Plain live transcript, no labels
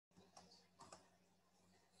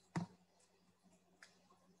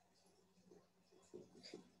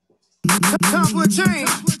Time for a change.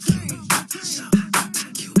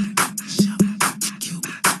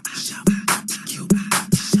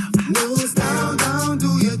 News down, down, do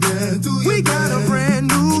your dance. We got a brand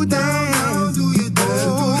new dance. Down, do your dance.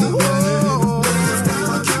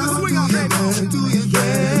 Swing out, baby. Do your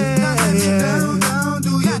dance. Down, down, do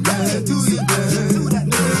your dance. Do your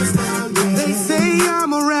dance. They say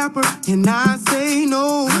I'm a rapper, and I say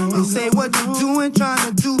no. They say what you doing,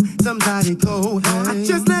 trying to do somebody cold. I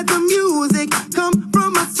just let the music come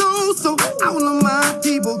from my soul, so all of my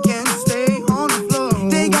people can stay on the floor.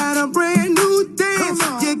 They got a brand new dance.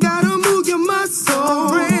 You gotta move your muscle.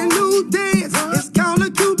 Brand new dance. It's called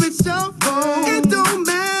a Cupid Shuffle. It don't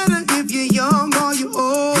matter if you're young or you're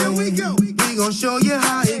old. Here we go. We gon' show you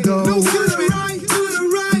how it goes. To the right, to the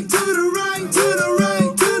right, to the right, to the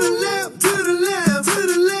right, to the left, to the left, to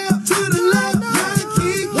the left, to the left.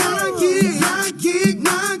 Now kick, now kick,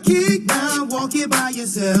 now kick, now kick. Now walk it by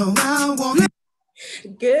yourself. Now walk it.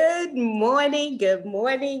 Good morning, good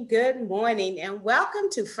morning, good morning, and welcome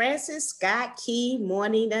to Francis Scott Key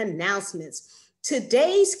Morning Announcements.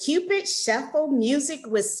 Today's Cupid Shuffle music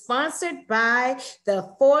was sponsored by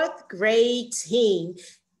the 4th grade team.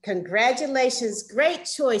 Congratulations, great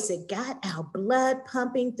choice. It got our blood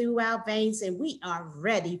pumping through our veins, and we are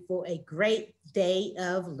ready for a great day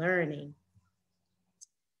of learning.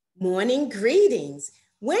 Morning greetings.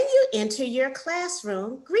 When you enter your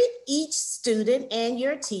classroom, greet each student and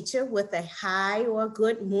your teacher with a hi or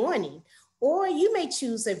good morning. Or you may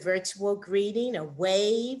choose a virtual greeting, a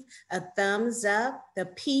wave, a thumbs up, the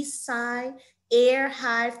peace sign, air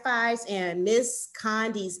high fives, and Miss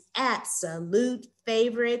Condi's absolute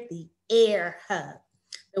favorite, the air hug.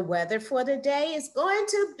 The weather for today is going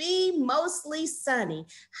to be mostly sunny,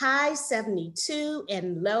 high 72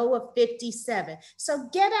 and low of 57. So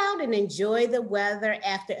get out and enjoy the weather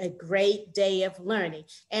after a great day of learning.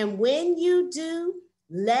 And when you do,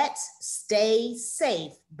 let's stay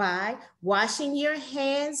safe by washing your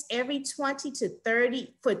hands every 20 to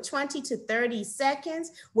 30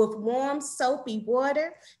 seconds with warm soapy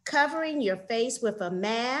water, covering your face with a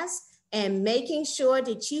mask, and making sure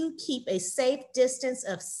that you keep a safe distance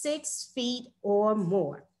of 6 feet or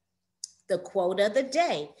more. The quote of the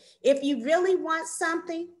day: if you really want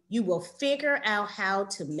something, you will figure out how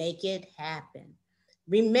to make it happen.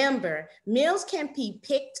 Remember, meals can be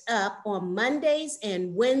picked up on Mondays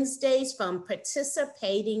and Wednesdays from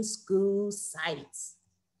participating school sites.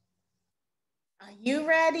 Are you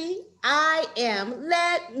ready? I am.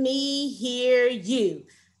 Let me hear you.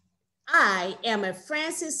 I am a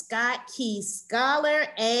Francis Scott Key Scholar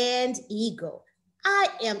and Eagle. I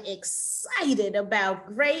am excited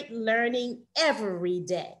about great learning every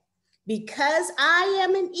day. Because I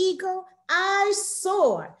am an eagle, I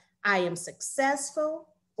soar. I am successful,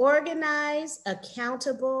 organized,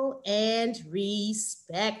 accountable, and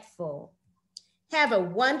respectful. Have a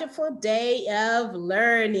wonderful day of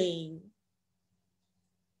learning.